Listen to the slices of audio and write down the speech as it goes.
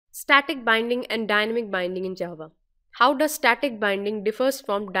Static binding and dynamic binding in Java. How does static binding differs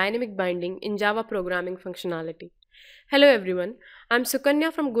from dynamic binding in Java programming functionality? Hello everyone, I'm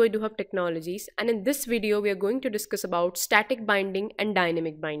Sukanya from GoEduHub Technologies, and in this video we are going to discuss about static binding and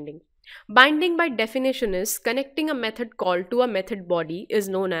dynamic binding. Binding by definition is connecting a method call to a method body is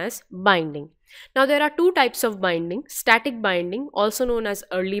known as binding. Now there are two types of binding: static binding, also known as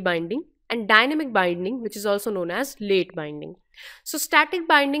early binding, and dynamic binding, which is also known as late binding. So static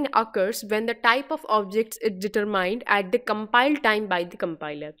binding occurs when the type of objects is determined at the compile time by the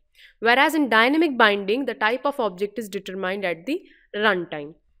compiler, whereas in dynamic binding the type of object is determined at the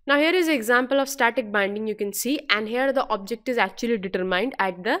runtime. Now here is an example of static binding you can see, and here the object is actually determined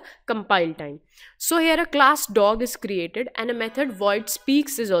at the compile time. So here a class dog is created and a method void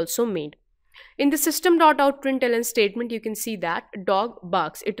speaks is also made. In the system.out.println statement, you can see that dog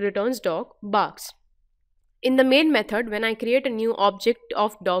barks. It returns dog barks. In the main method, when I create a new object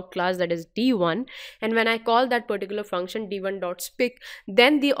of dog class, that is d1, and when I call that particular function d1.spic,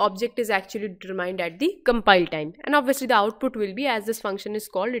 then the object is actually determined at the compile time. And obviously the output will be, as this function is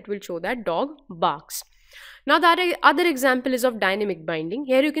called, it will show that dog barks. Now the other example is of dynamic binding.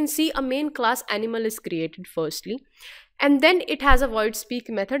 Here you can see a main class animal is created firstly, and then it has a void speak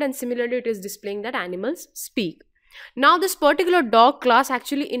method, and similarly it is displaying that animals speak. Now this particular dog class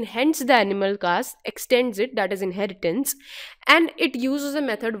actually inherits the animal class, extends it, that is inheritance, and it uses a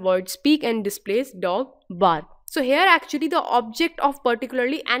method void speak and displays dog bark. So here actually the object of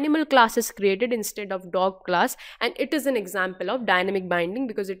particularly animal class is created instead of dog class, and it is an example of dynamic binding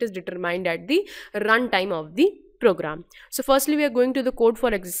because it is determined at the runtime of the program. So firstly we are going to the code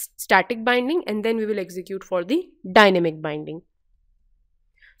for static binding, and then we will execute for the dynamic binding.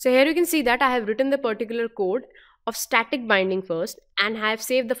 So here you can see that I have written the particular code of static binding first, and I have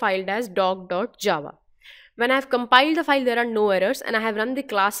saved the file as dog.java. When I have compiled the file, there are no errors, and I have run the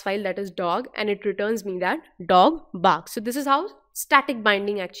class file, that is dog, and it returns me that dog barks. So this is how static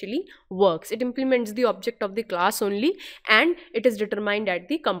binding actually works. It implements the object of the class only, and it is determined at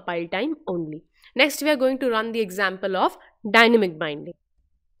the compile time only. Next we are going to run the example of dynamic binding.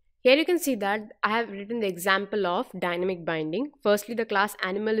 Here you can see that I have written the example of dynamic binding. Firstly, the class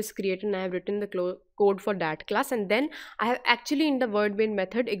animal is created and I have written the code for that class, and then I have actually in the word main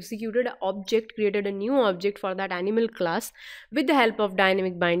method executed an object, created a new object for that animal class with the help of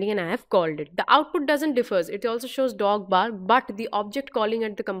dynamic binding, and I have called it. The output doesn't differ. It also shows dog bark, but the object calling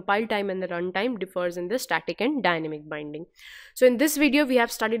at the compile time and the runtime differs in the static and dynamic binding. So in this video we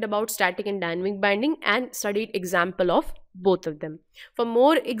have studied about static and dynamic binding and studied example of both of them. For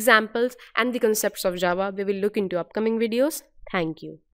more examples and the concepts of Java, we will look into upcoming videos. Thank you.